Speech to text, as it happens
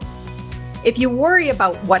If you worry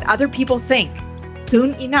about what other people think,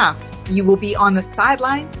 soon enough, you will be on the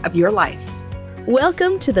sidelines of your life.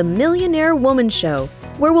 Welcome to the Millionaire Woman Show,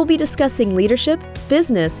 where we'll be discussing leadership,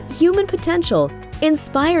 business, human potential,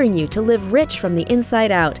 inspiring you to live rich from the inside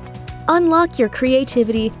out. Unlock your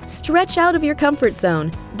creativity, stretch out of your comfort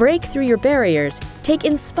zone, break through your barriers, take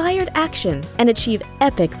inspired action, and achieve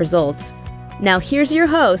epic results. Now here's your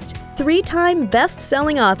host, three-time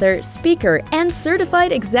best-selling author, speaker, and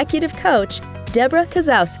certified executive coach, Deborah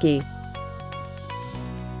Kozowski.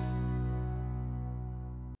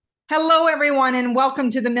 Hello, everyone, and welcome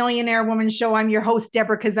to the Millionaire Woman Show. I'm your host,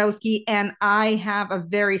 Deborah Kozowski, and I have a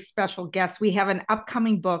very special guest. We have an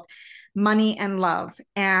upcoming book, Money and Love,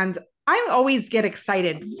 and I always get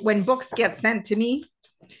excited when books get sent to me,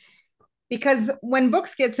 because when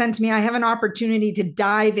books get sent to me, I have an opportunity to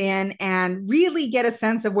dive in and really get a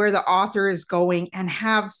sense of where the author is going and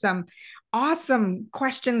have some awesome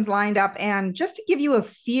questions lined up, and just to give you a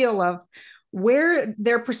feel of where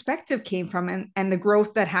their perspective came from and the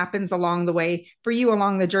growth that happens along the way for you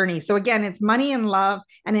along the journey. So again, it's Money and Love,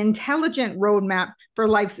 an intelligent roadmap for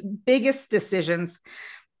life's biggest decisions.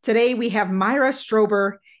 Today we have Myra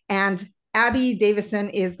Strober, and Abby Davison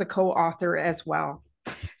is the co-author as well.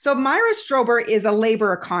 So Myra Strober is a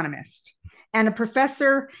labor economist and a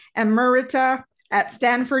professor emerita at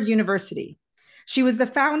Stanford University. She was the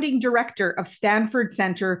founding director of Stanford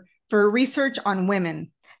Center for Research on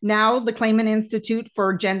Women, now the Clayman Institute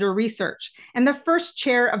for Gender Research, and the first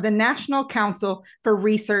chair of the National Council for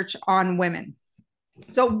Research on Women.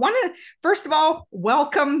 So first of all,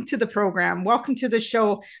 welcome to the program. Welcome to the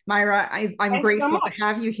show, Myra. I'm grateful to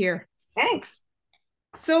have you here. Thanks.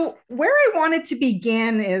 So where I wanted to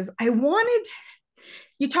begin is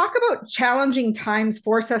you talk about challenging times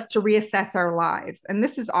force us to reassess our lives. And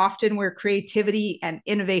this is often where creativity and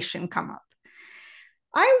innovation come up.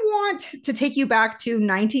 I want to take you back to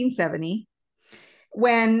 1970,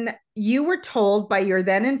 when you were told by your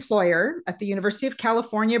then employer at the University of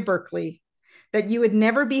California, Berkeley, that you would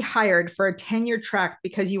never be hired for a tenure track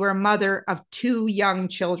because you were a mother of two young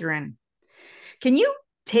children. Can you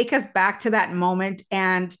take us back to that moment,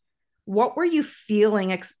 and what were you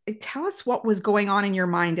feeling? Tell us what was going on in your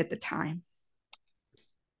mind at the time.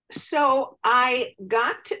 So I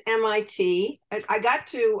got to MIT. I got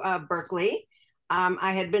to Berkeley.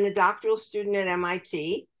 I had been a doctoral student at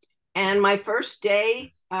MIT, and my first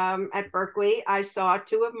day at Berkeley, I saw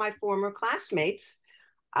two of my former classmates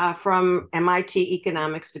from MIT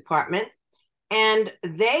Economics Department, and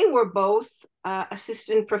they were both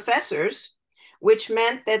assistant professors, which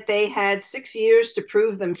meant that they had 6 years to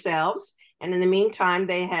prove themselves, and in the meantime,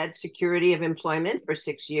 they had security of employment for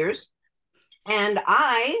 6 years. And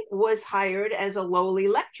I was hired as a lowly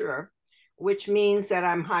lecturer, which means that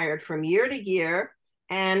I'm hired from year to year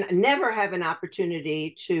and never have an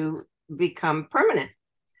opportunity to become permanent.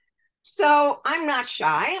 So I'm not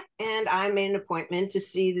shy, and I made an appointment to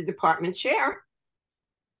see the department chair.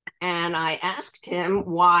 And I asked him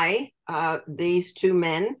why these two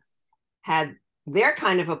men had their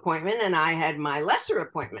kind of appointment and I had my lesser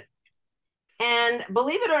appointment. And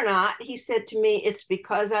believe it or not, he said to me, "It's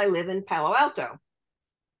because I live in Palo Alto."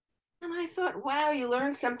 And I thought, wow, you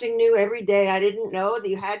learn something new every day. I didn't know that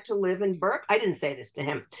you had to live in Berkeley. I didn't say this to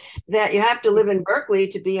him, that you have to live in Berkeley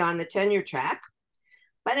to be on the tenure track.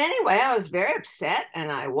 But anyway, I was very upset,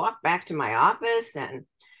 and I walked back to my office and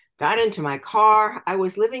got into my car. I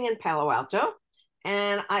was living in Palo Alto,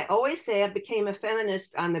 and I always say I became a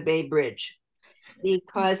feminist on the Bay Bridge,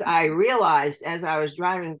 because I realized as I was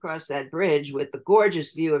driving across that bridge with the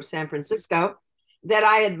gorgeous view of San Francisco that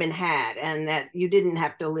I had been had, and that you didn't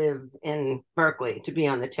have to live in Berkeley to be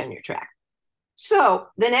on the tenure track. So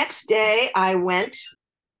the next day I went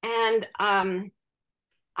and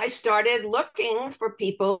I started looking for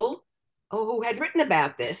people who had written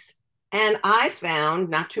about this. And I found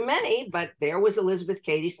not too many, but there was Elizabeth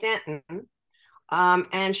Cady Stanton.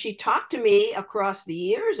 And she talked to me across the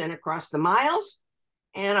years and across the miles.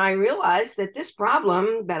 And I realized that this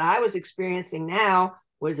problem that I was experiencing now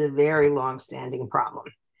was a very long-standing problem,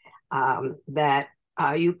 that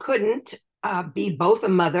you couldn't be both a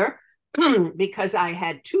mother because I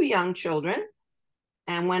had two young children.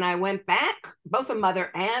 And when I went back, both a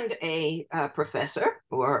mother and a professor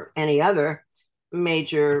or any other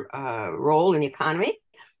major role in the economy.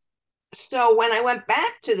 So when I went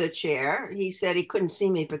back to the chair, he said he couldn't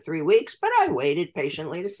see me for 3 weeks, but I waited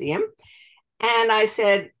patiently to see him. And I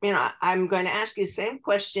said, I'm going to ask you the same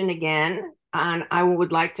question again, and I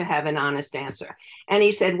would like to have an honest answer. And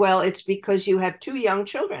he said, well, it's because you have two young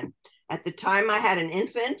children. At the time, I had an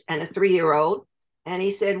infant and a 3-year-old. And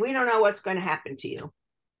he said, we don't know what's going to happen to you.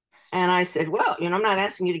 And I said, well, I'm not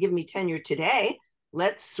asking you to give me tenure today.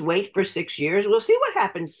 Let's wait for 6 years. We'll see what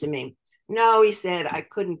happens to me. No, he said, I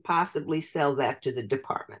couldn't possibly sell that to the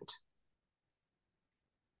department.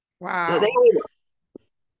 So there Wow. we go.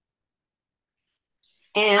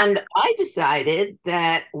 And I decided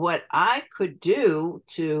that what I could do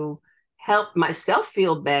to help myself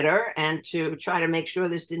feel better and to try to make sure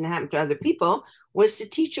this didn't happen to other people was to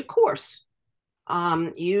teach a course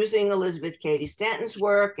using Elizabeth Cady Stanton's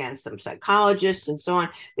work and some psychologists and so on.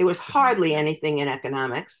 There was hardly anything in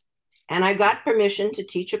economics. And I got permission to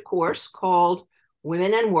teach a course called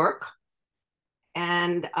Women and Work.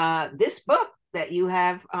 And this book that you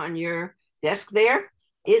have on your desk there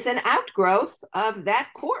is an outgrowth of that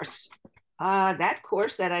course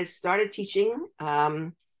that I started teaching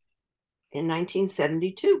in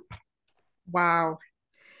 1972. Wow.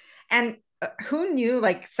 And who knew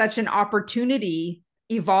like such an opportunity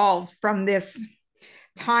evolved from this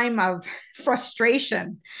time of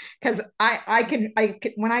frustration? Because I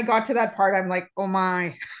when I got to that part, I'm like, oh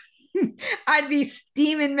my, I'd be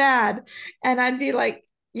steaming mad. And I'd be like,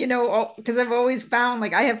 because I've always found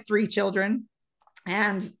like I have 3 children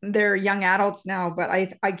and they're young adults now, but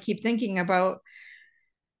I keep thinking about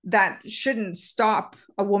that shouldn't stop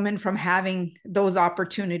a woman from having those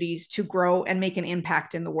opportunities to grow and make an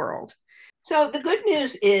impact in the world. So the good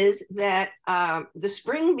news is that the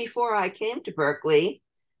spring before I came to Berkeley,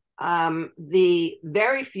 the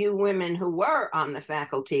very few women who were on the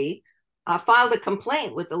faculty filed a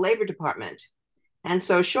complaint with the Labor Department. And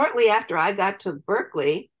so shortly after I got to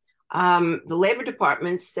Berkeley, the Labor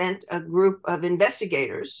Department sent a group of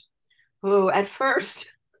investigators who at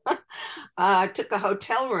first took a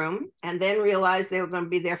hotel room and then realized they were going to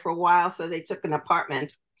be there for a while. So they took an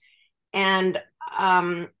apartment. And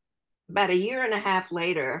about a year and a half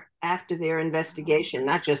later, after their investigation,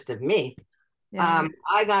 not just of me,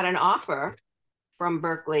 I got an offer from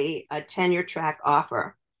Berkeley, a tenure track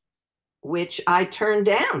offer, which I turned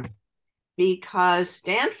down because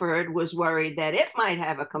Stanford was worried that it might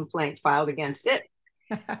have a complaint filed against it.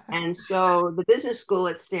 And so the business school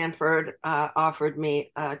at Stanford offered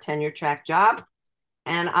me a tenure track job,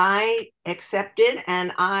 and I accepted,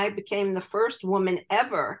 and I became the first woman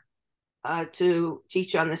ever to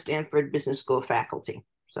teach on the Stanford Business School faculty.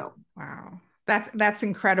 So wow, that's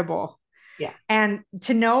incredible. Yeah. And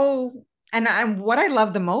to know, and what I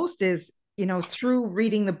love the most is, through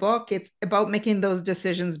reading the book, it's about making those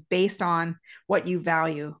decisions based on what you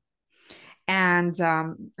value. And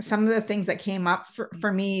some of the things that came up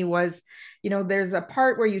for me was, there's a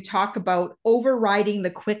part where you talk about overriding the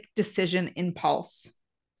quick decision impulse,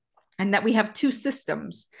 and that we have 2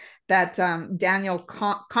 systems that Daniel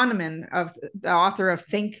Kahneman, of the author of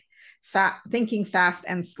Thinking Fast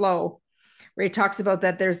and Slow, where he talks about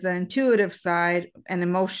that there's the intuitive side and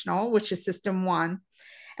emotional, which is system 1.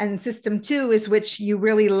 And system 2 is, which you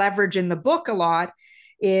really leverage in the book a lot,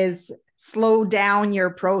 is slow down your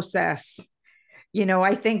process.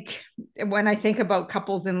 I think when I think about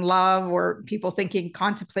couples in love or people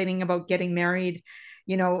contemplating about getting married,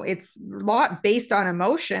 it's a lot based on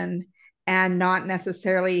emotion and not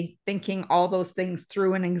necessarily thinking all those things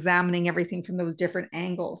through and examining everything from those different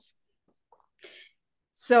angles.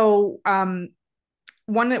 So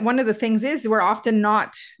one of the things is we're often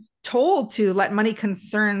not told to let money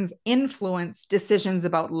concerns influence decisions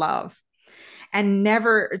about love, and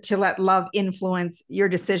never to let love influence your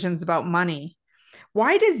decisions about money.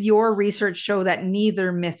 Why does your research show that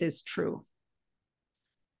neither myth is true?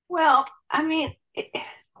 Well, I mean,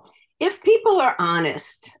 if people are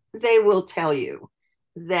honest, they will tell you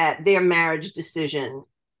that their marriage decision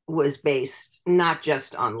was based not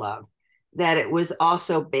just on love, that it was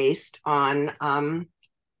also based on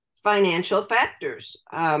financial factors.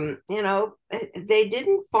 They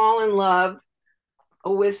didn't fall in love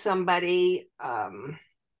with somebody.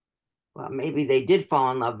 Well, maybe they did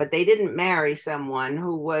fall in love, but they didn't marry someone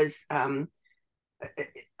who was an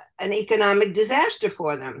economic disaster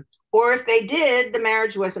for them. Or if they did, the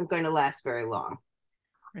marriage wasn't going to last very long.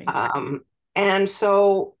 Right. And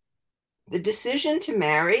so the decision to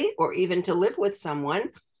marry or even to live with someone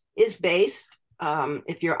is based,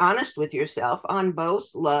 if you're honest with yourself, on both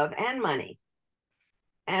love and money.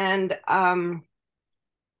 And,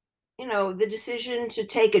 the decision to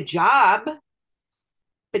take a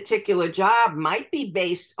particular job might be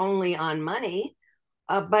based only on money.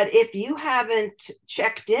 But if you haven't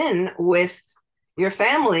checked in with your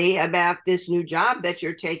family about this new job that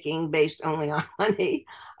you're taking based only on money,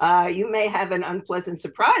 you may have an unpleasant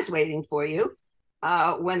surprise waiting for you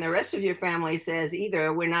when the rest of your family says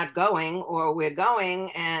either we're not going or we're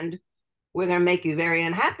going and we're going to make you very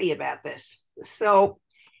unhappy about this. So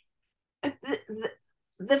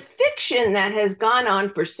the fiction that has gone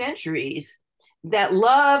on for centuries that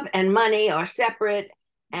love and money are separate,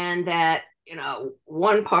 and that,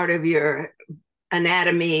 one part of your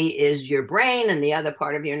anatomy is your brain and the other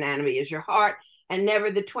part of your anatomy is your heart, and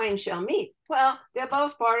never the twain shall meet. Well, they're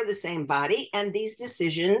both part of the same body, and these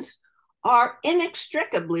decisions are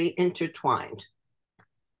inextricably intertwined.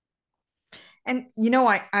 And,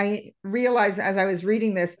 I realized as I was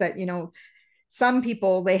reading this that, some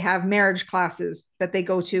people, they have marriage classes that they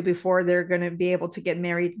go to before they're going to be able to get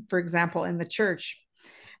married, for example, in the church.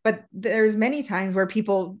 But there's many times where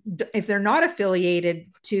people, if they're not affiliated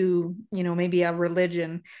to, maybe a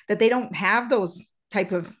religion, that they don't have those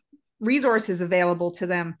type of resources available to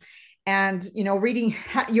them. And, reading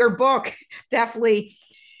your book definitely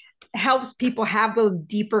helps people have those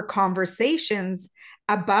deeper conversations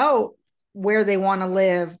about where they want to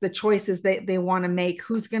live, the choices that they want to make,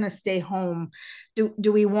 who's going to stay home,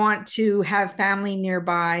 do we want to have family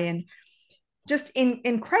nearby, and just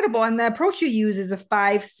incredible. And the approach you use is a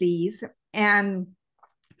 5 C's, and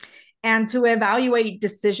to evaluate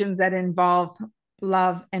decisions that involve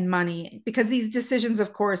love and money, because these decisions,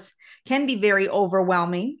 of course, can be very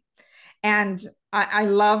overwhelming. And I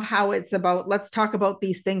love how it's about, let's talk about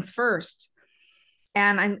these things first.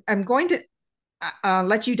 And I'm going to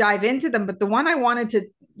let you dive into them. But the one I wanted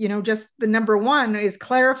to, just the number one is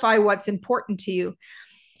clarify what's important to you.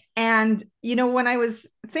 And, when I was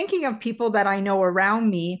thinking of people that I know around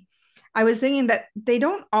me, I was thinking that they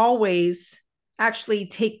don't always actually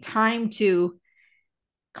take time to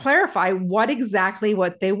clarify what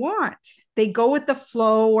they want. They go with the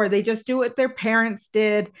flow, or they just do what their parents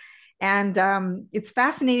did. And it's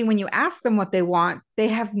fascinating when you ask them what they want, they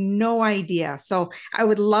have no idea. So I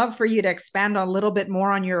would love for you to expand a little bit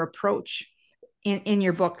more on your approach in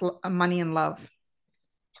your book, Money and Love.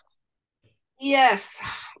 Yes.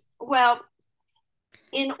 Well,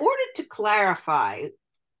 in order to clarify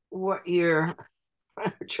what you're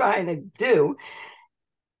trying to do,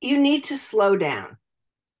 you need to slow down.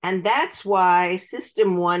 And that's why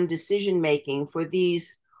System 1 decision making for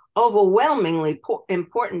these overwhelmingly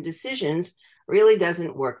important decisions really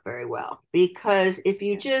doesn't work very well. Because if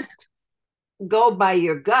you just go by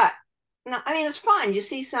your gut, it's fine. You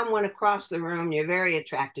see someone across the room, you're very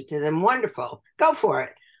attracted to them. Wonderful. Go for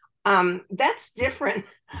it. That's different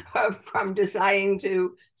from deciding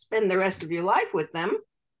to spend the rest of your life with them.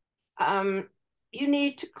 You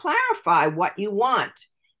need to clarify what you want.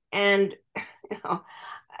 And,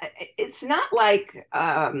 it's not like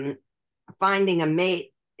finding a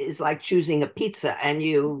mate is like choosing a pizza and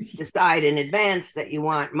you decide in advance that you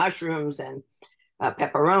want mushrooms and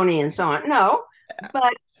pepperoni and so on. No,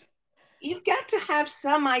 but you've got to have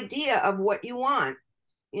some idea of what you want.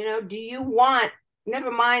 Do you want, never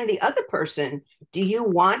mind the other person, do you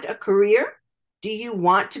want a career? Do you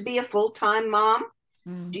want to be a full-time mom?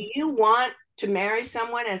 Do you want to marry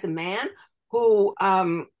someone as a man who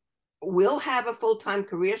will have a full-time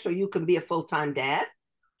career so you can be a full-time dad?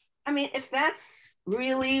 If that's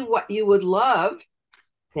really what you would love,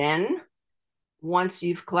 then once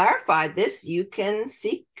you've clarified this, you can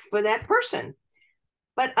seek for that person.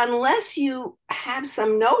 But unless you have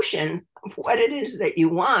some notion of what it is that you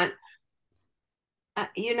want,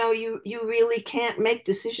 you really can't make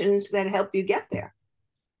decisions that help you get there.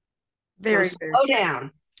 Very slow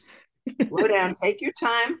down. Slow down, take your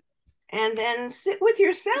time, and then sit with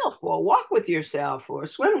yourself, or walk with yourself, or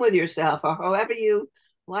swim with yourself, or however you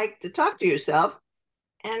like to talk to yourself,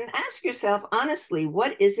 and ask yourself honestly,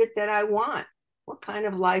 what is it that I want? What kind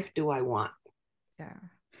of life do I want? Yeah.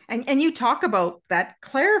 And you talk about that,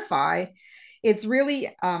 clarify. It's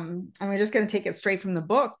really, I'm just going to take it straight from the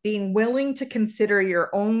book. Being willing to consider your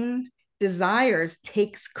own desires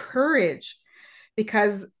takes courage,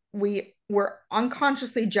 because we're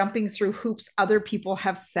unconsciously jumping through hoops other people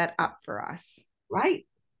have set up for us. Right.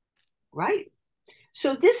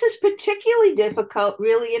 So this is particularly difficult,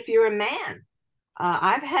 really, if you're a man.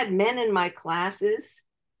 I've had men in my classes.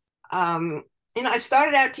 I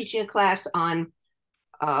started out teaching a class on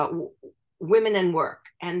women and work.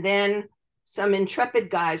 And then some intrepid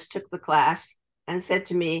guys took the class and said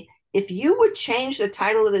to me, if you would change the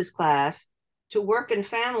title of this class to Work and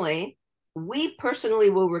Family, we personally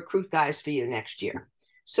will recruit guys for you next year.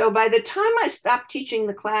 So by the time I stopped teaching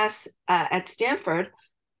the class at Stanford,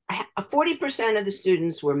 40% of the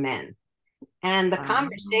students were men. And the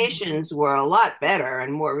conversations were a lot better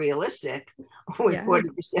and more realistic with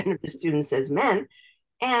 40% of the students as men.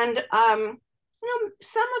 And,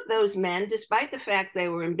 some of those men, despite the fact they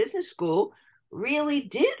were in business school, really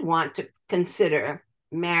did want to consider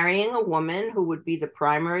marrying a woman who would be the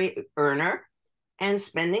primary earner and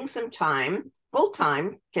spending some time, full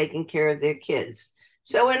time, taking care of their kids.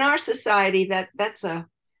 So in our society, that's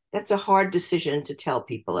a hard decision to tell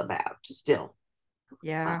people about still.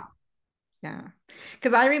 Yeah. Yeah.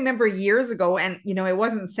 Because I remember years ago, and it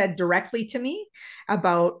wasn't said directly to me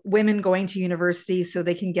about women going to university so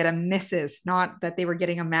they can get a missus, not that they were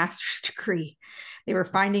getting a master's degree. They were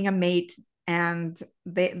finding a mate, and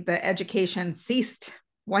the education ceased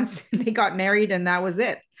once they got married, and that was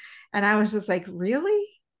it. And I was just like, really?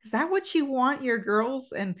 Is that what you want your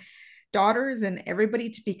girls and daughters and everybody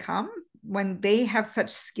to become when they have such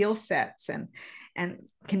skill sets and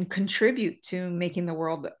can contribute to making the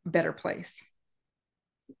world a better place?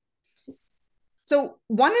 So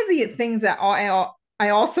one of the things that I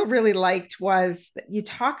also really liked was that you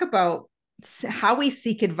talk about how we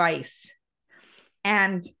seek advice.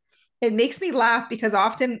 And it makes me laugh because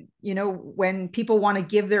often, when people want to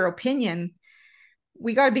give their opinion,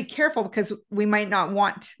 we got to be careful because we might not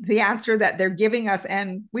want the answer that they're giving us.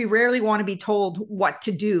 And we rarely want to be told what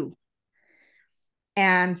to do.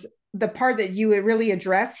 And the part that you really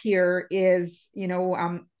address here is,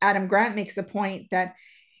 Adam Grant makes a point that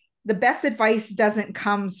the best advice doesn't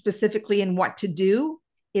come specifically in what to do.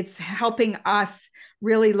 It's helping us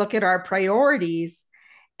really look at our priorities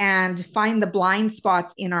and find the blind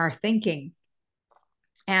spots in our thinking.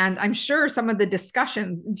 And I'm sure some of the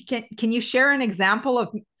discussions, can you share an example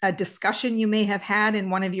of a discussion you may have had in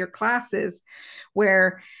one of your classes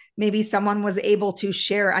where maybe someone was able to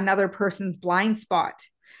share another person's blind spot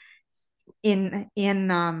in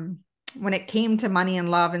when it came to money and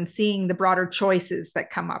love and seeing the broader choices that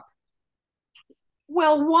come up?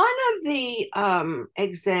 Well, one of the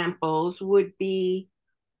examples would be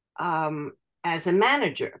as a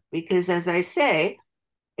manager, because as I say,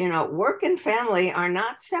 work and family are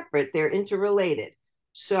not separate, they're interrelated.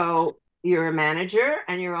 So you're a manager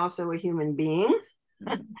and you're also a human being.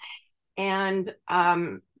 And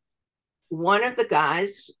one of the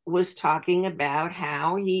guys was talking about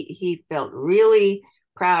how he felt really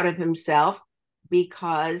proud of himself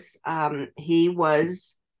because he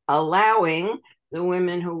was allowing the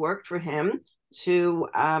women who worked for him to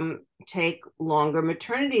take longer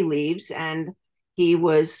maternity leaves, and he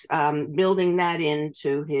was building that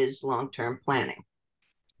into his long-term planning.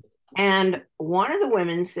 And one of the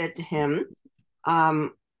women said to him,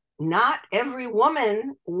 not every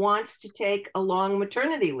woman wants to take a long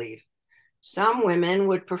maternity leave. Some women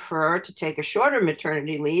would prefer to take a shorter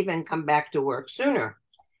maternity leave and come back to work sooner.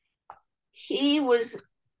 He was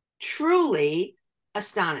truly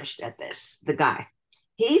astonished at this, the guy.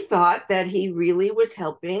 He thought that he really was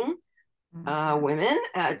helping women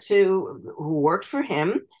who worked for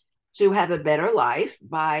him to have a better life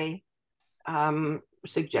by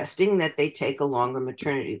suggesting that they take a longer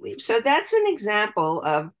maternity leave. So that's an example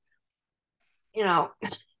of,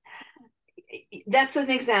 that's an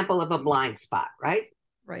example of a blind spot, right?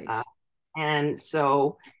 Right. And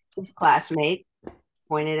so his classmate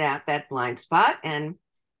pointed out that blind spot, and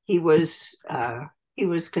he was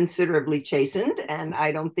considerably chastened, and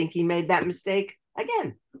I don't think he made that mistake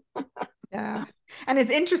again. Yeah. And it's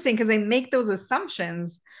interesting because they make those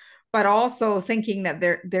assumptions, but also thinking that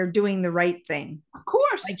they're doing the right thing. Of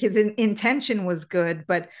course. Like his intention was good,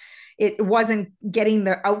 but it wasn't getting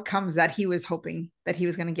the outcomes that he was hoping that he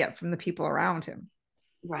was going to get from the people around him.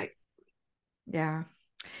 Right. Yeah.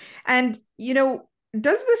 And,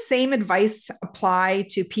 does the same advice apply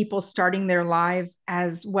to people starting their lives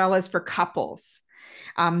as well as for couples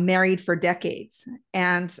married for decades?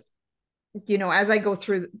 And, as I go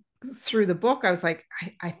through the book, I was like,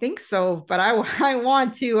 I think so, but I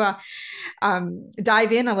want to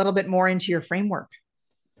dive in a little bit more into your framework.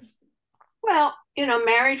 Well,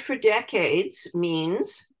 married for decades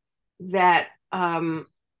means that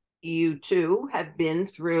you two have been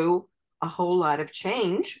through a whole lot of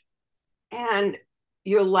change, and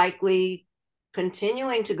you're likely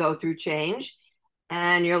continuing to go through change,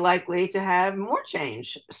 and you're likely to have more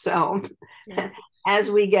change. So as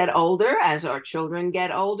we get older, as our children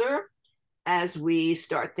get older, as we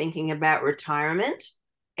start thinking about retirement,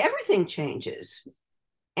 everything changes.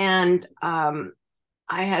 And I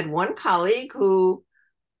had one colleague who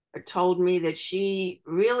told me that she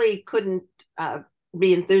really couldn't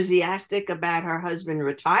be enthusiastic about her husband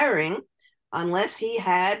retiring unless he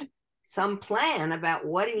had some plan about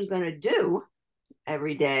what he was going to do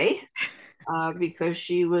every day, because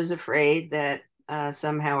she was afraid that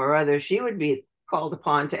somehow or other she would be called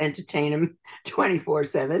upon to entertain him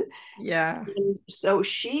 24/7. Yeah. And so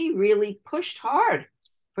she really pushed hard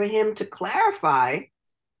for him to clarify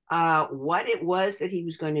what it was that he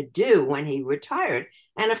was going to do when he retired.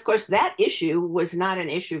 And of course, that issue was not an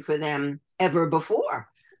issue for them ever before,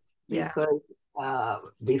 because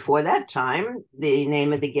before that time, the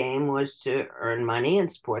name of the game was to earn money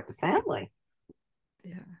and support the family.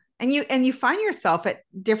 Yeah. And you find yourself at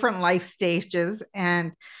different life stages,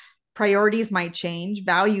 and priorities might change,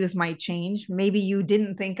 values might change. Maybe you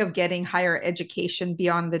didn't think of getting higher education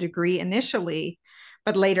beyond the degree initially,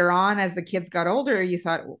 but later on, as the kids got older, you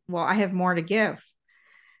thought, well, I have more to give,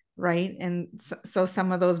 right? And so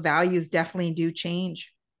some of those values definitely do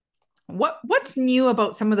change. What's new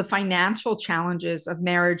about some of the financial challenges of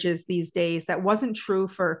marriages these days that wasn't true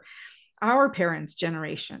for our parents'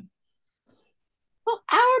 generation? Well,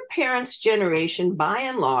 our parents' generation, by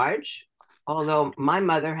and large, although my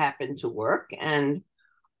mother happened to work, and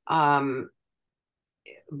but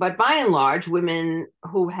by and large, women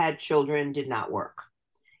who had children did not work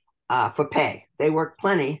for pay. They worked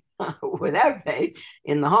plenty without pay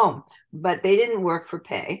in the home, but they didn't work for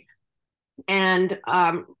pay. And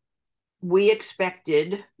we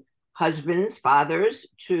expected husbands, fathers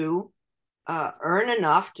to earn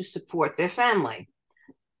enough to support their family.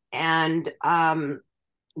 And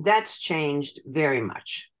that's changed very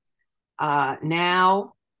much.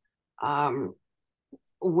 Now,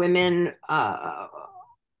 women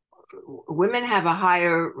have a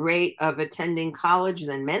higher rate of attending college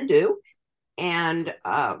than men do, and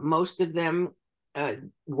most of them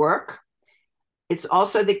work. It's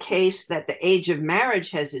also the case that the age of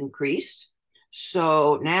marriage has increased.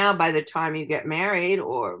 So now, by the time you get married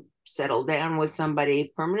or settle down with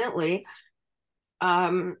somebody permanently,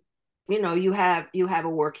 you have a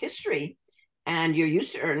work history, and you're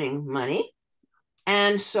used to earning money,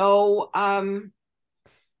 and so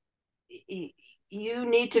you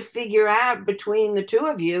need to figure out between the two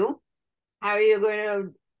of you how you're going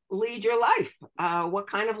to lead your life, what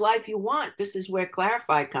kind of life you want. This is where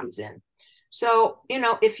Clarify comes in. So,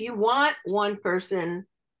 if you want one person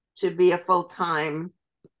to be a full-time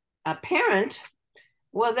parent,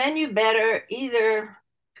 well, then you better either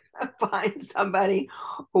find somebody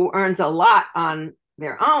who earns a lot on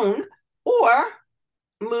their own, or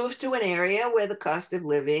move to an area where the cost of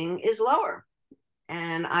living is lower.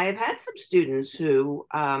 And I have had some students who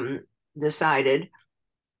decided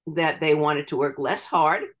that they wanted to work less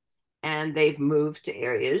hard, and they've moved to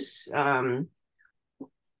areas,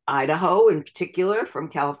 Idaho in particular, from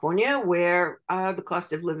California, where the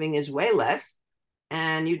cost of living is way less,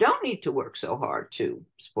 and you don't need to work so hard to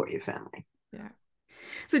support your family. Yeah.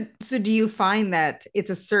 So do you find that it's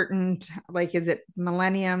a certain, like, is it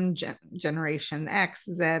millennium, generation X,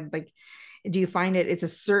 Z? Like, do you find it's a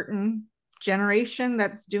certain generation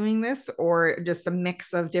that's doing this, or just a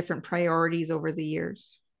mix of different priorities over the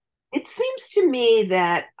years? It seems to me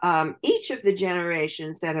that each of the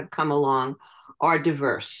generations that have come along are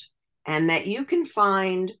diverse, and that you can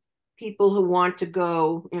find people who want to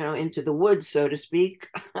go, into the woods, so to speak,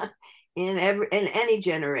 in any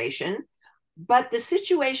generation. But the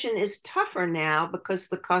situation is tougher now because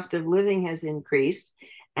the cost of living has increased,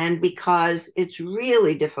 and because it's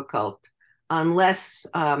really difficult, unless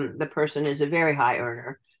the person is a very high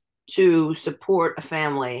earner, to support a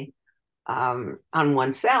family on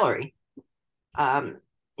one salary.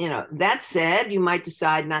 That said, you might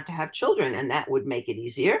decide not to have children, and that would make it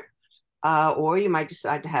easier. Or you might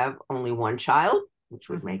decide to have only one child, which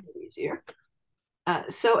would make it easier.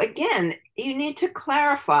 So again, you need to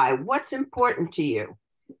clarify what's important to you.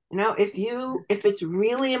 If it's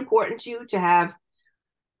really important to you to have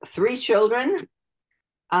 3 children,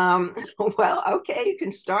 well, okay, you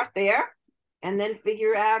can start there and then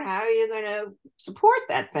figure out how you're going to support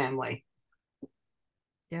that family.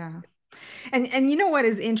 Yeah. And you know what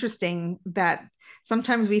is interesting, that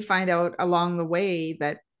sometimes we find out along the way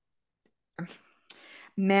that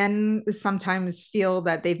men sometimes feel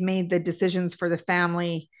that they've made the decisions for the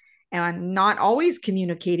family and not always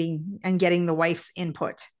communicating and getting the wife's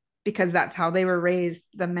input, because that's how they were raised.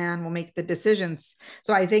 The man will make the decisions.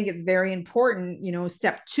 So I think it's very important,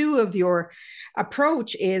 step 2 of your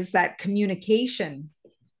approach is that communication,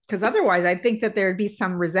 because otherwise I think that there'd be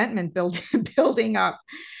some resentment building up,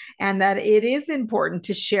 and that it is important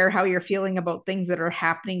to share how you're feeling about things that are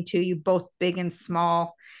happening to you, both big and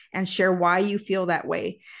small, and share why you feel that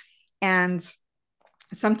way. And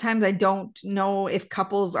sometimes I don't know if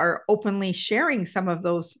couples are openly sharing some of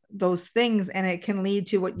those things, and it can lead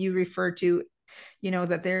to what you refer to,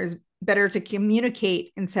 that there's better to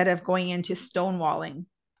communicate instead of going into stonewalling.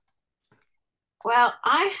 Well,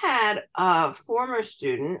 I had a former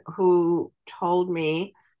student who told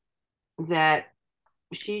me that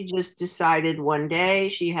she just decided one day,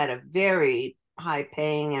 she had a very high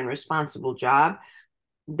paying and responsible job,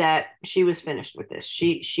 that she was finished with this.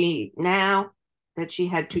 She now that she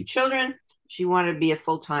had 2 children, she wanted to be a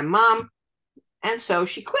full-time mom, and so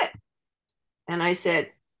she quit. And I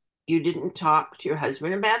said, "You didn't talk to your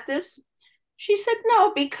husband about this?" She said,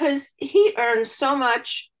 "No, because he earns so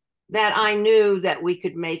much that I knew that we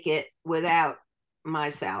could make it without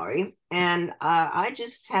my salary. And I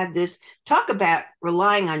just had this talk about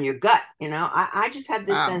relying on your gut. I just had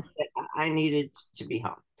this Wow. sense that I needed to be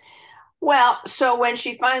home." Well, so when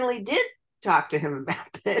she finally did talk to him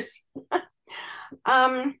about this,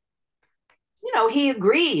 um, he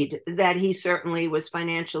agreed that he certainly was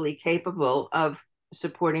financially capable of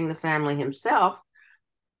supporting the family himself.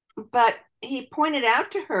 But he pointed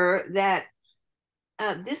out to her that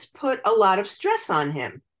this put a lot of stress on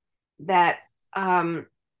him, that,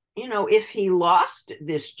 if he lost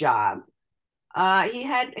this job, he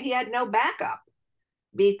had no backup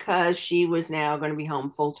because she was now going to be home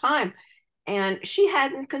full time. And she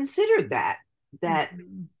hadn't considered that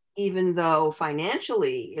Mhm. even though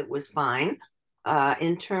financially it was fine,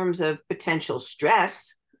 in terms of potential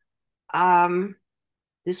stress, um,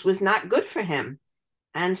 this was not good for him.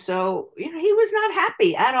 And so, he was not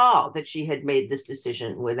happy at all that she had made this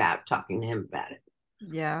decision without talking to him about it.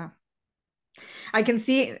 Yeah. I can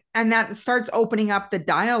see, and that starts opening up the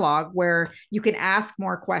dialogue where you can ask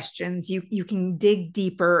more questions. You can dig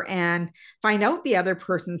deeper and find out the other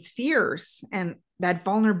person's fears, and that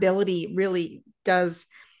vulnerability really does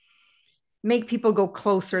make people go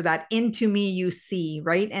closer. That into me you see,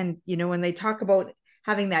 right? And when they talk about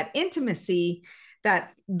having that intimacy,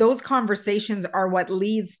 that those conversations are what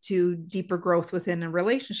leads to deeper growth within a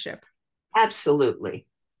relationship. Absolutely.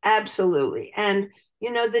 Absolutely. And,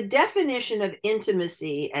 the definition of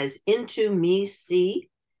intimacy as into me see,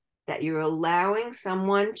 that you're allowing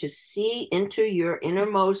someone to see into your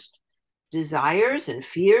innermost desires and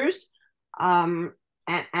fears, and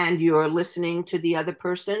you're listening to the other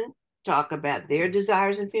person talk about their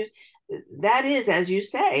desires and fears. That is, as you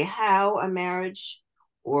say, how a marriage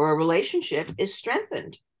or a relationship is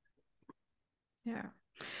strengthened. Yeah.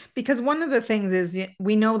 Because one of the things is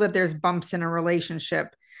we know that there's bumps in a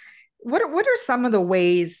relationship. What are some of the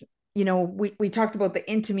ways, we talked about the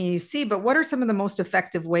intimacy, but what are some of the most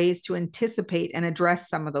effective ways to anticipate and address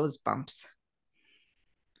some of those bumps?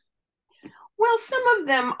 Well, some of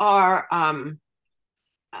them are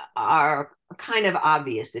kind of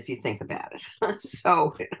obvious if you think about it.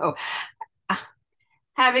 So,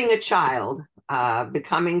 having a child,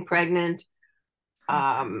 becoming pregnant,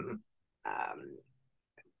 um, um,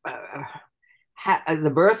 the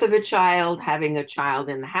birth of a child, having a child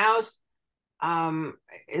in the house, um,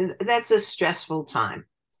 that's a stressful time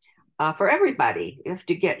for everybody. You have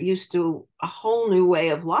to get used to a whole new way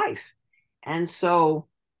of life. And so,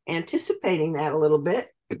 anticipating that a little bit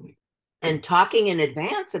and talking in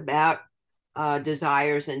advance about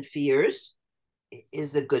desires and fears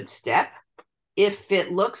is a good step. If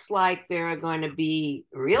it looks like there are going to be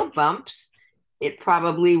real bumps, it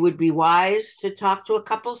probably would be wise to talk to a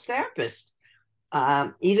couples therapist,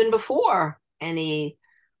 even before any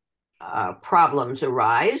problems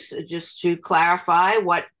arise, just to clarify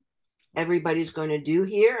what everybody's going to do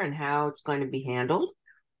here and how it's going to be handled.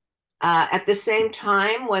 At the same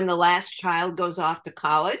time, when the last child goes off to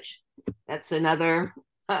college, that's another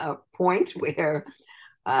point where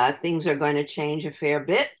things are going to change a fair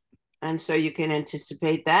bit. And so you can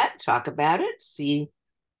anticipate that, talk about it, see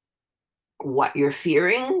what you're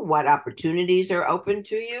fearing, what opportunities are open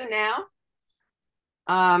to you now.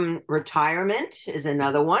 Retirement is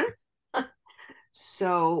another one.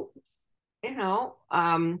 So,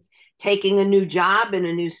 taking a new job in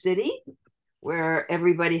a new city where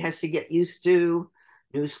everybody has to get used to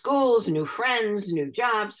new schools, new friends, new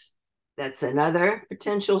jobs. That's another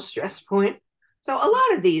potential stress point. So a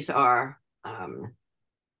lot of these are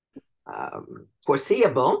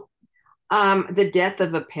foreseeable. The death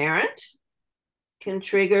of a parent can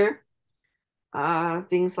trigger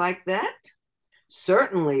things like that.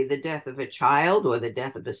 Certainly, the death of a child or the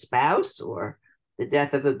death of a spouse or the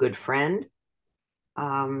death of a good friend.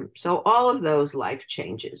 So all of those life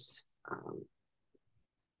changes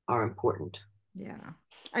are important. Yeah.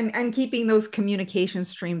 And keeping those communication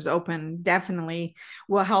streams open definitely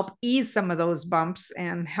will help ease some of those bumps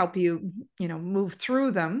and help you, move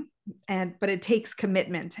through them. But it takes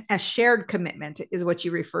commitment. A shared commitment is what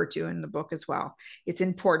you refer to in the book as well. It's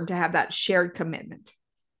important to have that shared commitment.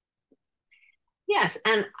 Yes,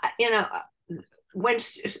 and when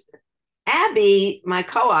Abby, my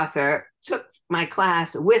co-author, took my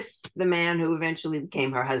class with the man who eventually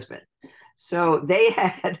became her husband. So they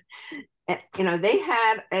had they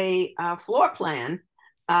had a floor plan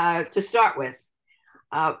to start with.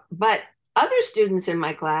 But other students in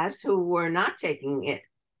my class who were not taking it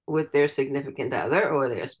with their significant other or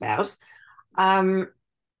their spouse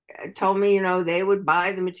told me, they would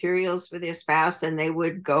buy the materials for their spouse and they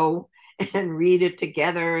would go and read it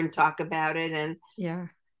together and talk about it. And yeah,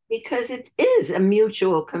 because it is a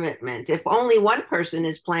mutual commitment. If only one person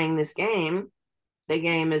is playing this game, the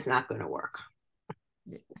game is not going to work.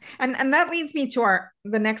 and that leads me to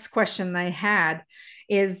the next question I had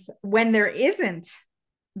is, when there isn't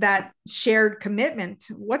that shared commitment,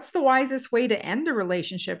 what's the wisest way to end a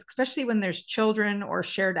relationship, especially when there's children or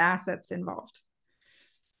shared assets involved?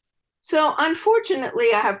 So unfortunately,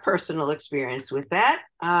 I have personal experience with that.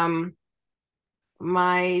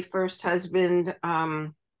 My first husband,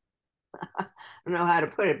 I don't know how to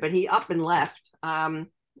put it, but he up and left.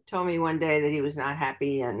 Told me one day that he was not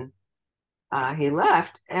happy, and he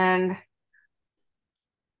left. And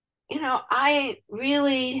I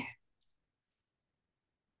really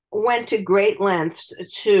went to great lengths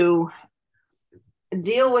to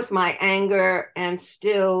deal with my anger and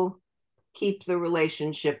still keep the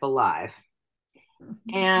relationship alive.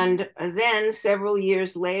 And then several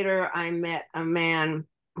years later, I met a man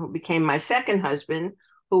who became my second husband,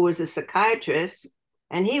 who was a psychiatrist.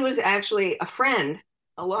 And he was actually a friend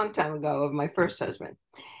a long time ago of my first husband.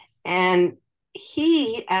 And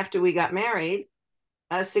he, after we got married,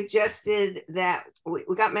 suggested that we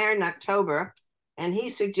got married in October. And he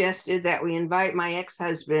suggested that we invite my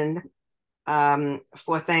ex-husband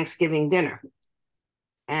for Thanksgiving dinner.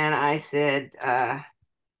 And I said,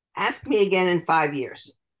 ask me again in 5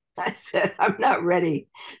 years. I said, I'm not ready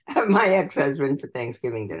to have my ex-husband for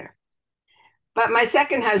Thanksgiving dinner. But my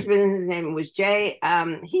second husband, his name was Jay,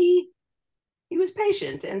 he was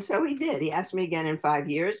patient. And so he did. He asked me again in 5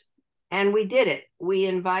 years. And we did it. We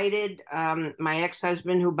invited my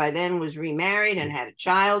ex-husband, who by then was remarried and had a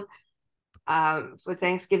child, for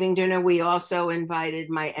Thanksgiving dinner. We also invited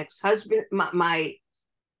my ex-husband, my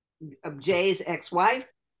Jay's ex-wife,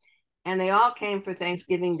 and they all came for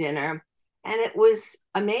Thanksgiving dinner. And it was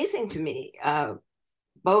amazing to me.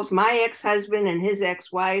 Both my ex-husband and his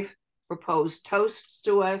ex-wife proposed toasts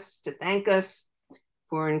to us to thank us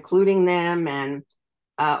for including them. And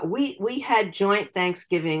we had joint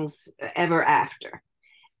Thanksgivings ever after.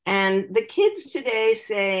 And the kids today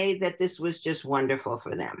say that this was just wonderful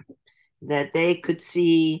for them, that they could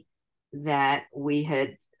see that we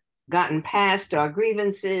had gotten past our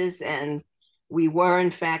grievances and we were,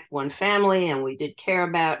 in fact, one family, and we did care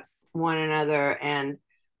about one another. And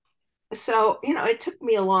so, it took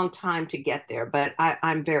me a long time to get there, but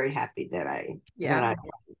I'm very happy that I.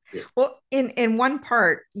 Well, in one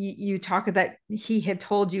part, you talk that he had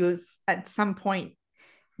told you at some point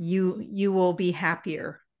you will be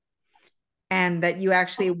happier, and that you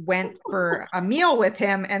actually went for a meal with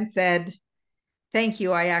him and said, "Thank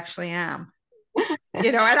you, I actually am."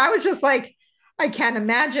 And I was just like, I can't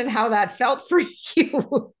imagine how that felt for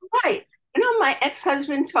you. Right. My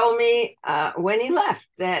ex-husband told me when he left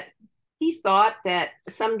that he thought that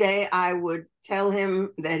someday I would tell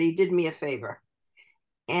him that he did me a favor.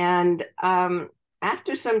 And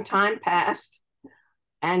after some time passed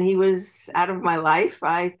and he was out of my life,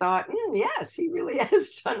 I thought, yes, he really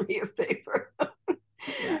has done me a favor.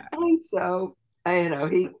 Yeah. And so,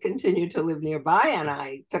 he continued to live nearby, and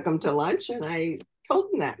I took him to lunch and I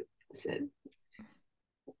told him that. I said,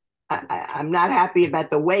 I'm not happy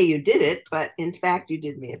about the way you did it, but in fact, you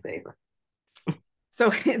did me a favor. So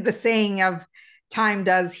the saying of time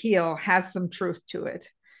does heal has some truth to it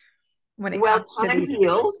when it comes to these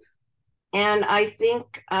heals. And I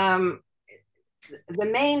think the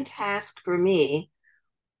main task for me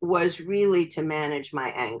was really to manage my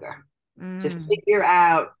anger, to figure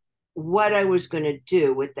out what I was going to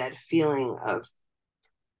do with that feeling of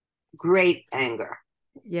great anger.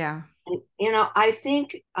 Yeah. I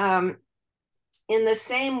think in the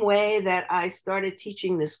same way that I started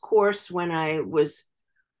teaching this course when I was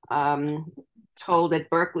told at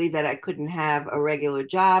Berkeley that I couldn't have a regular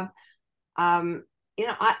job,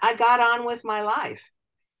 I got on with my life,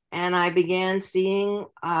 and I began seeing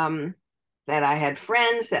that I had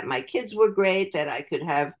friends, that my kids were great, that I could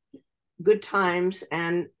have good times,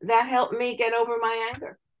 and that helped me get over my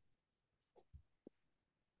anger.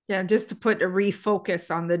 Yeah, just to put a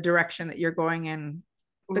refocus on the direction that you're going in,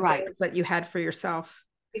 the goals that you had for yourself.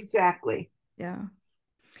 Exactly. Yeah.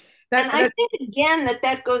 And I think, again,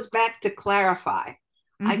 that goes back to clarify.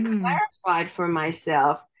 I clarified for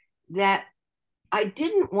myself that I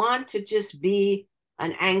didn't want to just be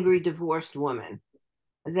an angry divorced woman.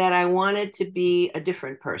 that I wanted to be a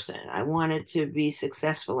different person. I wanted to be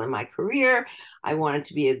successful in my career. I wanted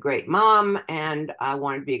to be a great mom, and I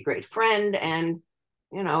wanted to be a great friend. And,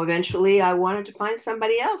 eventually I wanted to find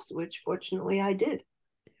somebody else, which fortunately I did.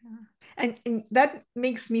 And that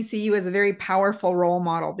makes me see you as a very powerful role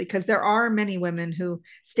model, because there are many women who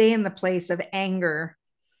stay in the place of anger,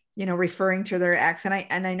 referring to their ex.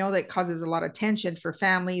 And I know that causes a lot of tension for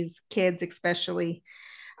families, kids, especially.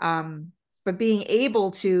 But being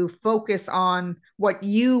able to focus on what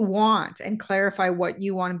you want and clarify what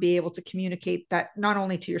you want to be able to communicate that not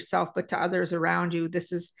only to yourself, but to others around you.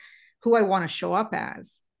 This is who I want to show up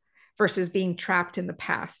as, versus being trapped in the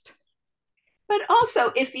past. But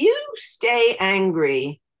also, if you stay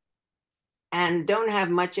angry and don't have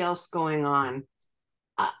much else going on,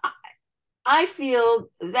 I feel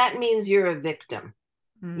that means you're a victim.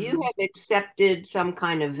 You have accepted some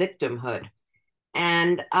kind of victimhood.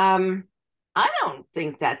 And I don't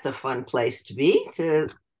think that's a fun place to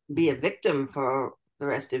be a victim for the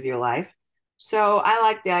rest of your life. So I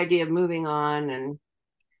like the idea of moving on and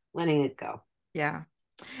letting it go. Yeah.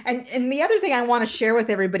 And the other thing I want to share with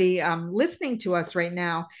everybody listening to us right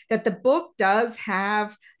now, that the book does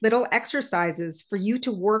have little exercises for you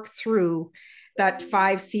to work through that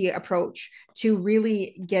 5C approach to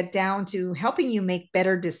really get down to helping you make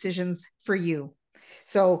better decisions for you.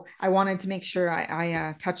 So I wanted to make sure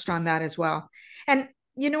I touched on that as well. And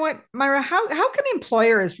you know what, Myra, how can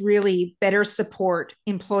employers really better support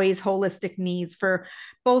employees' holistic needs for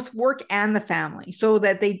both work and the family, so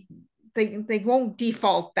that they won't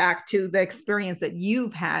default back to the experience that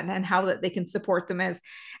you've had, and how that they can support them,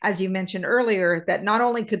 as you mentioned earlier, that not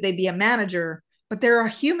only could they be a manager, but they're a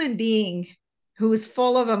human being who is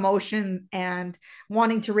full of emotion and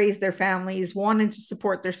wanting to raise their families, wanting to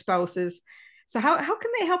support their spouses. So how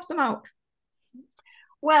can they help them out?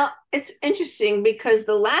 Well, it's interesting because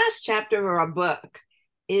the last chapter of our book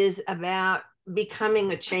is about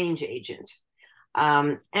becoming a change agent.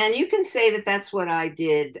 And you can say that that's what I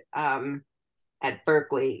did at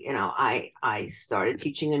Berkeley. I started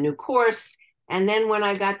teaching a new course. And then when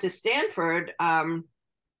I got to Stanford,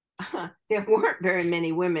 there weren't very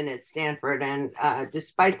many women at Stanford. And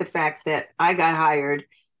despite the fact that I got hired,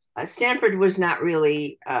 Stanford was not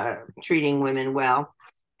really treating women well.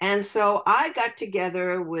 And so I got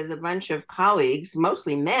together with a bunch of colleagues,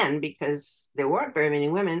 mostly men, because there weren't very many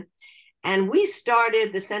women. And we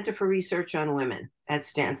started the Center for Research on Women at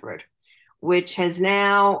Stanford, which has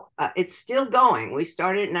now, it's still going. We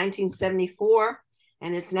started in 1974,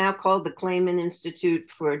 and it's now called the Clayman Institute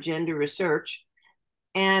for Gender Research.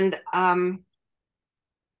 And the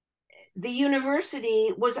university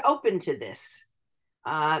was open to this.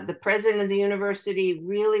 The president of the university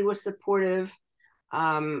really was supportive.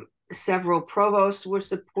 Several provosts were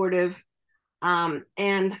supportive.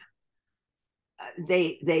 And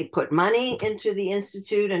they put money into the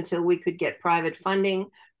institute until we could get private funding.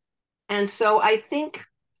 And so I think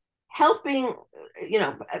helping,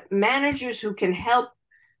 managers who can help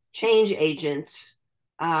change agents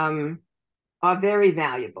are very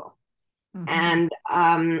valuable. Mm-hmm.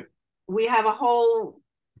 And we have a whole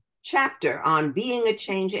chapter on being a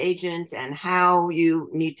change agent and how you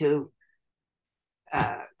need to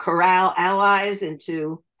corral allies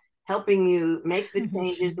into helping you make the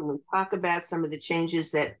changes. And we talk about some of the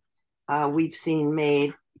changes that we've seen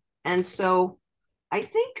made. And so I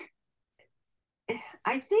think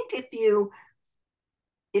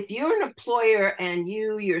if you're an employer and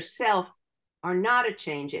you yourself are not a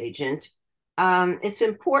change agent, it's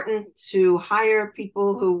important to hire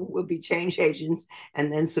people who will be change agents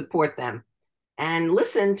and then support them and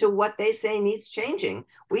listen to what they say needs changing.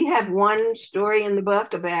 We have one story in the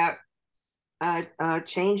book about a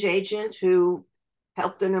change agent who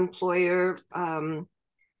helped an employer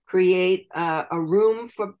create a room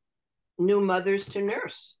for new mothers to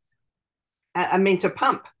nurse. To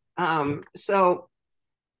pump. So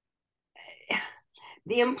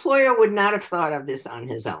the employer would not have thought of this on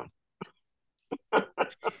his own.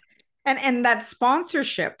 and that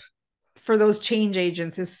sponsorship for those change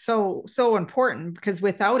agents is so important, because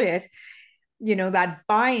without it, that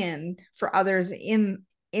buy-in for others in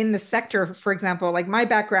the sector, for example, like my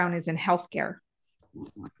background is in healthcare,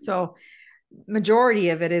 so majority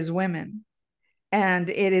of it is women, and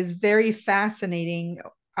it is very fascinating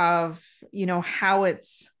of how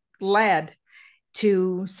it's led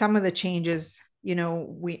to some of the changes.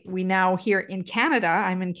 We now here in Canada,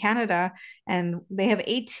 I'm in Canada, and they have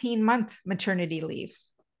 18-month maternity leaves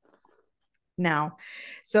now.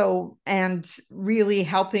 So, and really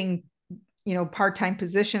helping, part-time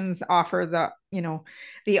positions offer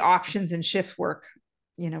the options in shift work,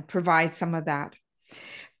 provide some of that.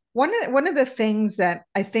 One of the things that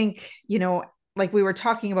I think, like we were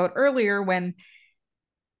talking about earlier, when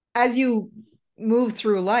as you move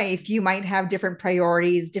through life, you might have different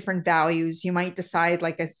priorities, different values. You might decide,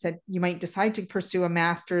 like I said, you might decide to pursue a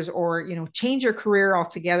master's or, change your career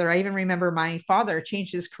altogether. I even remember my father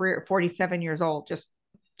changed his career at 47 years old, just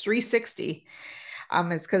 360.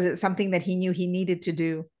 It's because it's something that he knew he needed to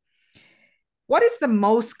do. What is the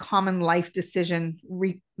most common life decision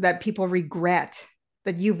that people regret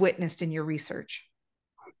that you've witnessed in your research?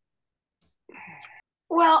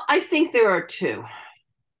 Well, I think there are two.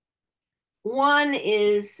 One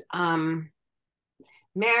is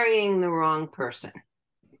marrying the wrong person.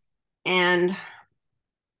 And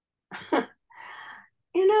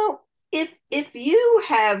you know, if you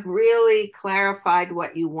have really clarified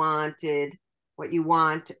what you want, and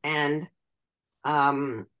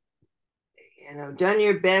done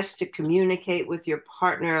your best to communicate with your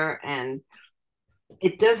partner, and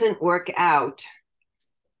it doesn't work out,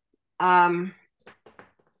 of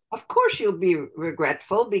course you'll be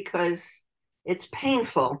regretful because it's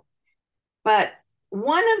painful. But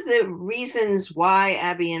one of the reasons why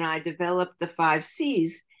Abby and I developed the 5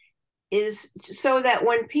 C's is so that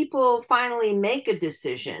when people finally make a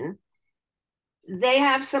decision, they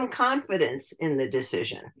have some confidence in the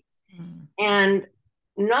decision. Mm. And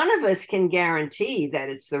none of us can guarantee that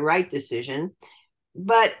it's the right decision.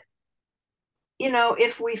 But,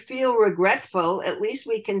 if we feel regretful, at least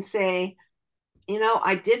we can say,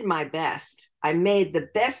 I did my best. I made the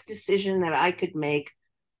best decision that I could make,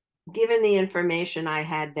 given the information I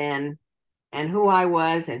had then and who I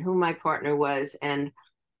was and who my partner was. And,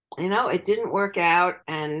 it didn't work out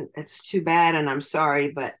and it's too bad. And I'm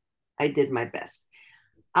sorry, but I did my best.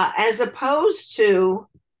 As opposed to,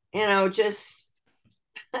 just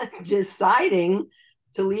deciding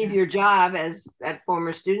to leave your job, as that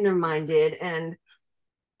former student of mine did. And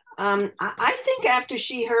I think after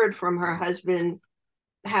she heard from her husband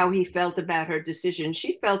how he felt about her decision,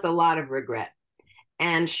 she felt a lot of regret.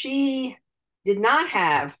 And she did not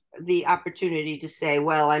have the opportunity to say,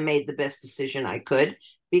 well, I made the best decision I could,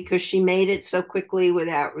 because she made it so quickly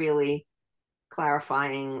without really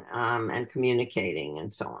clarifying and communicating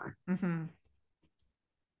and so on. Mm-hmm.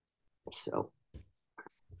 So.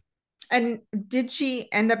 And did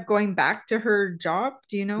she end up going back to her job?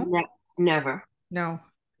 Do you know? Never. No.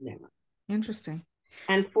 Never. Interesting.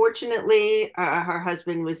 And fortunately, her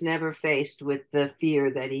husband was never faced with the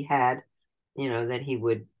fear that he had, that he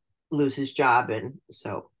would lose his job. And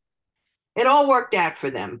so it all worked out for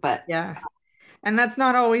them. But yeah. And that's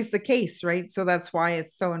not always the case, right? So that's why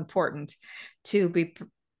it's so important to be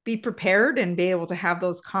prepared and be able to have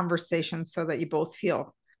those conversations so that you both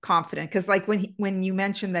feel confident. Because like when you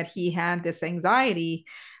mentioned that he had this anxiety,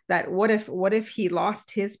 that what if he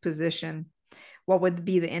lost his position, what would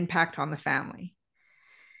be the impact on the family?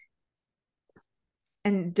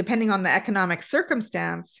 And depending on the economic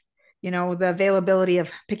circumstance, the availability of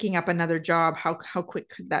picking up another job, how quick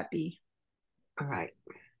could that be? All right.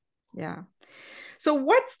 Yeah. So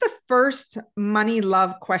what's the first money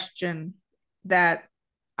love question that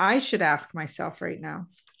I should ask myself right now?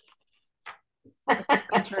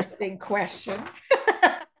 Interesting question.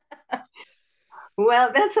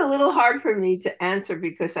 Well, that's a little hard for me to answer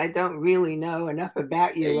because I don't really know enough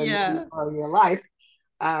about you and your life.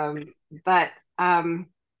 But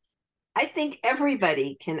I think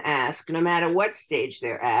everybody can ask, no matter what stage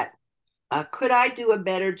they're at, could I do a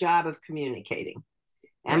better job of communicating?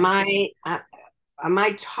 Am I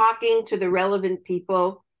talking to the relevant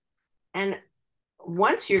people? And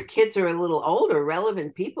once your kids are a little older,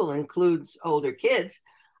 relevant people includes older kids.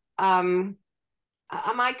 Am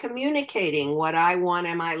I communicating what I want?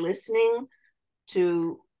 Am I listening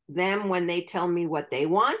to them when they tell me what they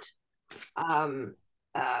want? Am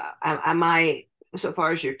I, so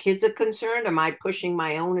far as your kids are concerned, am I pushing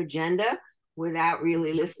my own agenda without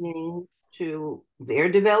really listening to their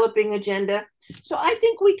developing agenda? So I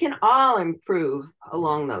think we can all improve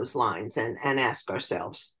along those lines and ask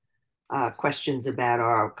ourselves questions about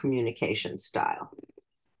our communication style.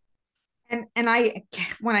 And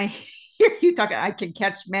when I hear you talk, I can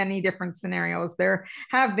catch many different scenarios. There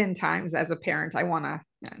have been times as a parent, I want to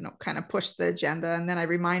kind of push the agenda. And then I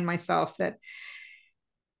remind myself that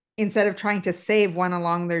instead of trying to save one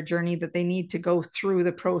along their journey, that they need to go through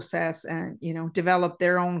the process and, develop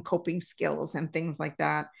their own coping skills and things like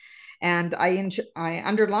that. And I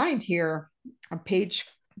underlined here on page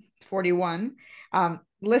 41,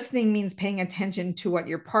 listening means paying attention to what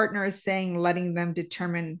your partner is saying, letting them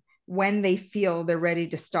determine when they feel they're ready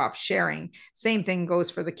to stop sharing. Same thing goes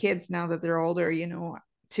for the kids now that they're older,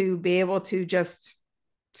 to be able to just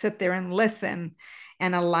sit there and listen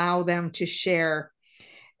and allow them to share.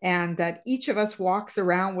 And that each of us walks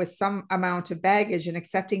around with some amount of baggage, and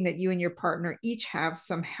accepting that you and your partner each have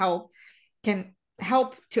some help can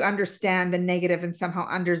help to understand the negative and somehow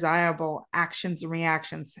undesirable actions and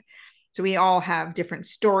reactions. So we all have different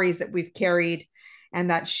stories that we've carried, and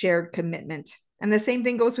that shared commitment. And the same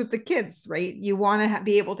thing goes with the kids, right? You want to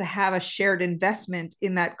be able to have a shared investment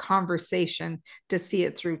in that conversation to see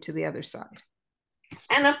it through to the other side.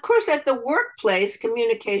 And of course, at the workplace,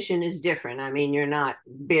 communication is different. I mean, you're not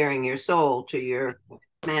bearing your soul to your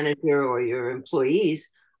manager or your employees,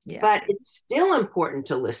 but it's still important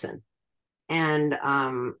to listen and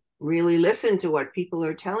really listen to what people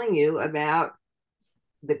are telling you about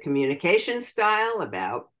the communication style,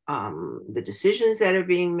 about the decisions that are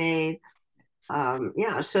being made.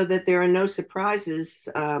 So that there are no surprises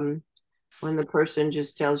when the person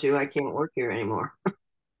just tells you, I can't work here anymore.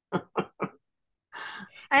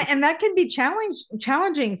 And that can be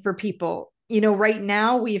challenging for people. Right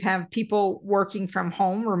now we have people working from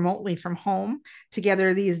home, remotely from home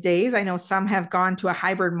together these days. I know some have gone to a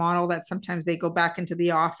hybrid model that sometimes they go back into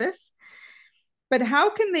the office. But how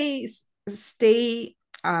can they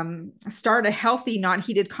start a healthy, not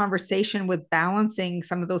heated conversation with balancing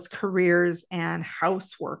some of those careers and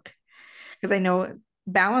housework? Because I know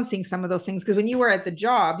balancing some of those things, because when you were at the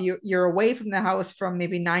job, you're away from the house from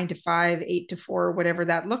maybe 9 to 5, 8 to 4, whatever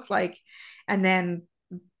that looked like, and then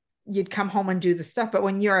you'd come home and do the stuff. But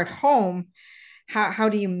when you're at home, how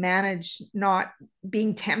do you manage not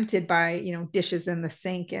being tempted by dishes in the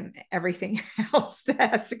sink and everything else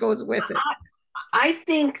that goes with it? I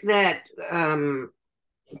think that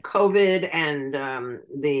COVID and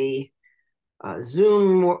the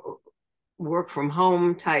Zoom work from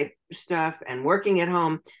home type stuff and working at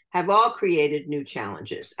home have all created new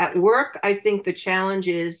challenges. At work, I think the challenge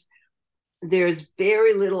is there's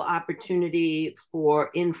very little opportunity for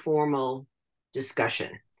informal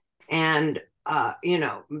discussion. And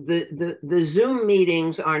the Zoom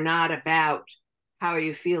meetings are not about how are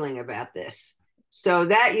you feeling about this. So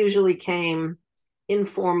that usually came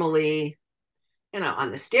informally,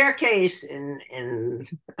 on the staircase and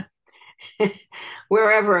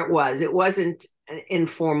wherever it was. It wasn't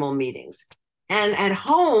informal meetings. And at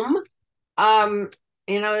home,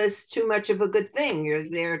 it's too much of a good thing. You're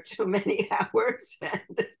there too many hours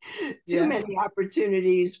and too many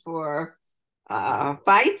opportunities for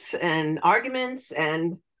fights and arguments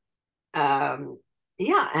and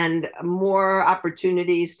and more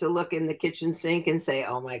opportunities to look in the kitchen sink and say,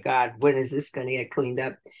 oh my God, when is this going to get cleaned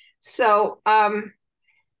up? So,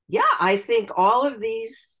 I think all of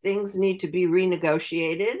these things need to be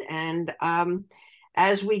renegotiated. And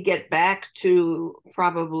as we get back to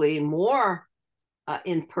probably more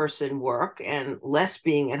in-person work and less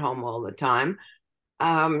being at home all the time,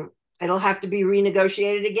 it'll have to be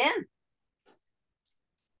renegotiated again.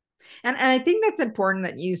 And I think that's important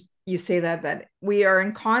that you say that we are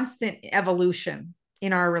in constant evolution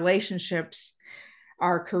in our relationships,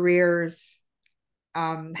 our careers,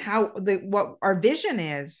 what our vision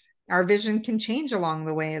is. Our vision can change along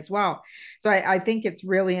the way as well. So I think it's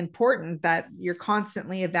really important that you're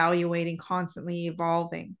constantly evaluating, constantly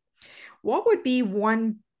evolving. What would be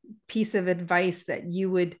one piece of advice that you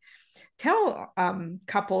would tell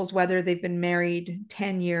couples, whether they've been married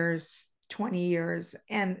 10 years, 20 years,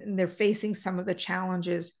 and they're facing some of the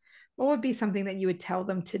challenges? What would be something that you would tell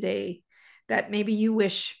them today that maybe you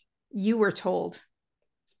wish you were told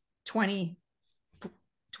 20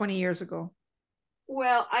 years ago?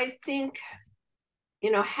 Well, I think,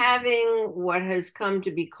 having what has come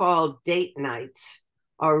to be called date nights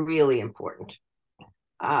are really important,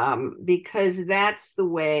 because that's the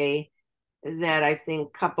way that I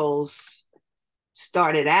think couples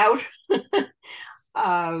started out.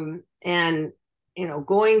 And,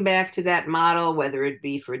 going back to that model, whether it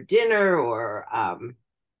be for dinner or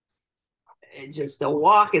just a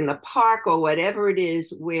walk in the park or whatever it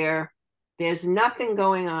is, where there's nothing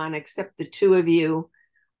going on except the two of you,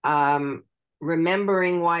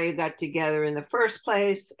 remembering why you got together in the first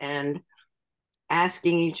place and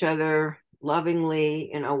asking each other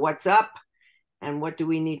lovingly, what's up and what do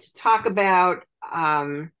we need to talk about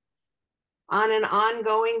on an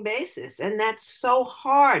ongoing basis. And that's so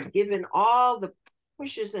hard given all the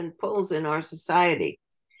pushes and pulls in our society.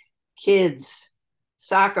 Kids,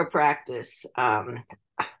 soccer practice,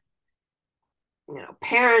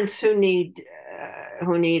 parents who need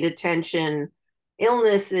attention,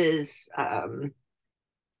 illnesses,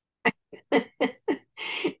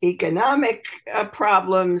 economic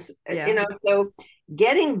problems. So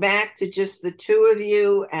getting back to just the two of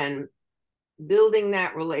you and building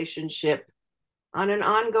that relationship on an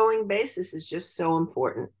ongoing basis is just so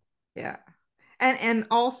important. Yeah. And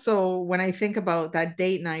also when I think about that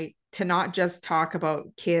date night, to not just talk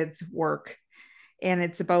about kids, work, and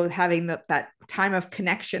it's about having that time of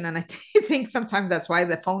connection. And I think sometimes that's why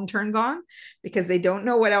the phone turns on, because they don't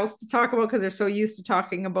know what else to talk about, because they're so used to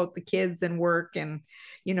talking about the kids and work and,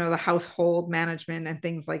 the household management and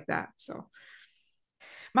things like that. So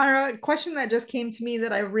Myra, a question that just came to me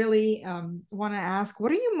that I really want to ask: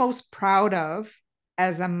 what are you most proud of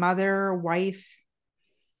as a mother, wife?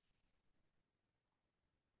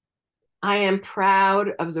 I am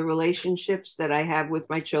proud of the relationships that I have with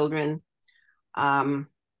my children.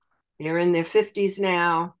 They're in their 50s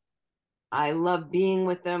now. I love being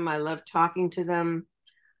with them. I love talking to them.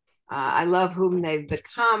 I love whom they've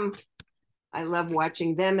become. I love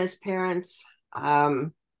watching them as parents.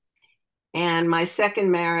 And my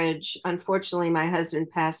second marriage, unfortunately, my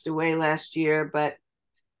husband passed away last year, but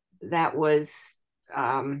that was,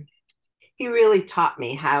 he really taught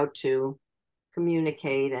me how to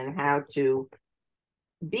communicate and how to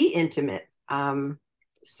be intimate.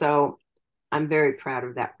 So I'm very proud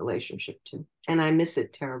of that relationship too. And I miss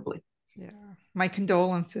it terribly. Yeah. My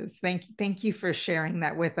condolences. Thank you for sharing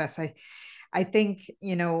that with us. I think,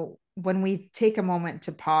 when we take a moment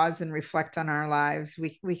to pause and reflect on our lives,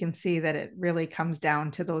 we can see that it really comes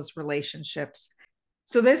down to those relationships.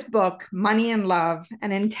 So this book, Money and Love,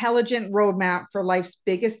 an intelligent roadmap for life's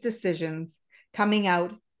biggest decisions, coming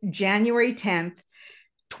out January 10th,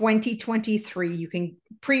 2023. You can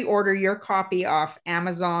pre-order your copy off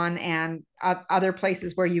Amazon and other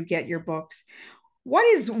places where you get your books. What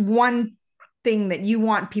is one thing that you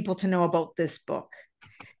want people to know about this book?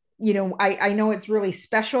 I know it's really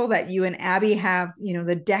special that you and Abby have,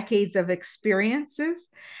 the decades of experiences.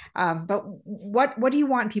 But what do you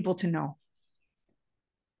want people to know?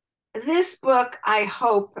 This book, I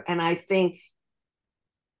hope and I think,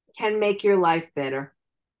 can make your life better.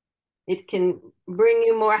 It can bring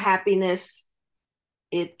you more happiness.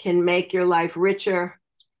 It can make your life richer.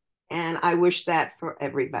 And I wish that for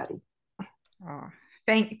everybody. Oh,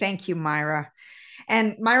 thank you, Myra.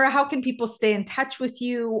 And Myra, how can people stay in touch with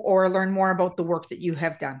you or learn more about the work that you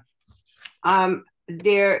have done?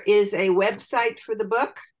 There is a website for the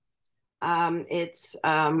book. It's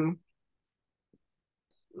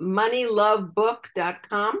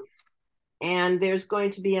moneylovebook.com. And there's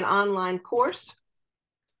going to be an online course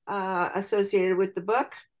associated with the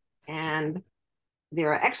book. And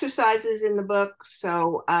there are exercises in the book.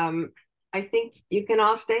 So I think you can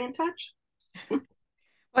all stay in touch.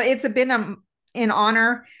 Well, it's been an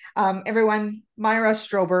honor. Everyone, Myra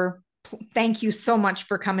Strober, thank you so much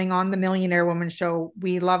for coming on the Millionaire Woman Show.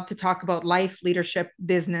 We love to talk about life, leadership,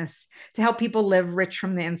 business, to help people live rich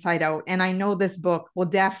from the inside out. And I know this book will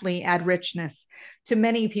definitely add richness to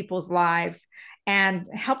many people's lives and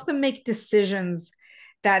help them make decisions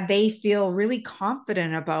that they feel really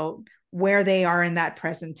confident about where they are in that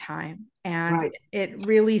present time. And right. It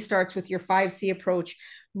really starts with your 5C approach,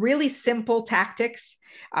 really simple tactics.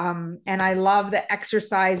 And I love the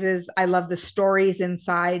exercises. I love the stories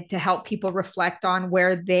inside to help people reflect on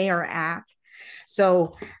where they are at.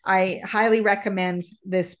 So I highly recommend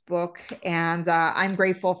this book. And I'm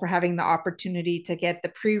grateful for having the opportunity to get the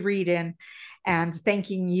pre-read in, and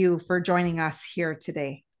thanking you for joining us here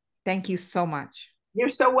today. Thank you so much. You're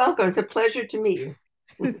so welcome. It's a pleasure to meet you.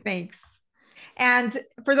 Thanks. And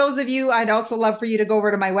for those of you, I'd also love for you to go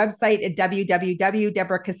over to my website at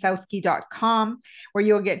www.deborahkosowski.com, where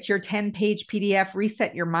you'll get your 10-page PDF,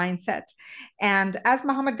 Reset Your Mindset. And as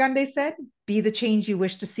Muhammad Gandhi said, be the change you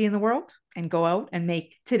wish to see in the world, and go out and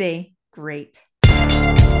make today great.